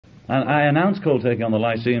And I announced cold turkey on the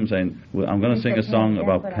Lyceum saying, well, I'm going to sing a song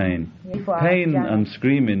about pain. Pain and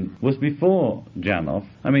screaming was before Janov.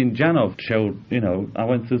 I mean, Janov showed, you know, I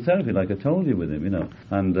went through therapy like I told you with him, you know,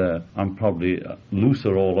 and I'm probably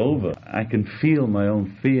looser all over. I can feel my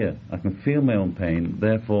own fear. I can feel my own pain.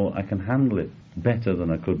 Therefore, I can handle it better than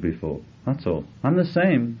I could before. That's all. I'm the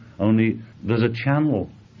same, only there's a channel.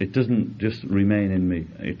 It doesn't just remain in me.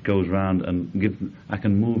 It goes round and I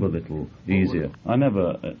can move a little easier. I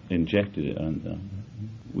never injected it, and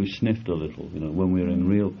we sniffed a little, you know, when we were in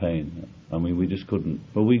real pain. I mean, we just couldn't.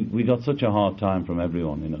 But we got such a hard time from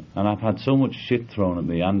everyone, you know. And I've had so much shit thrown at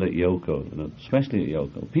me and at Yoko, you know, especially at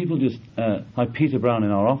Yoko. People just, like Peter Brown in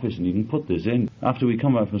our office, and you can put this in. After we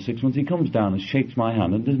come out for 6 months, he comes down and shakes my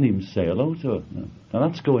hand and doesn't even say hello to her. You know? And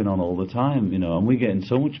that's going on all the time, you know. And we get in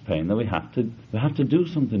so much pain that we have to do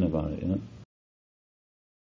something about it, you know.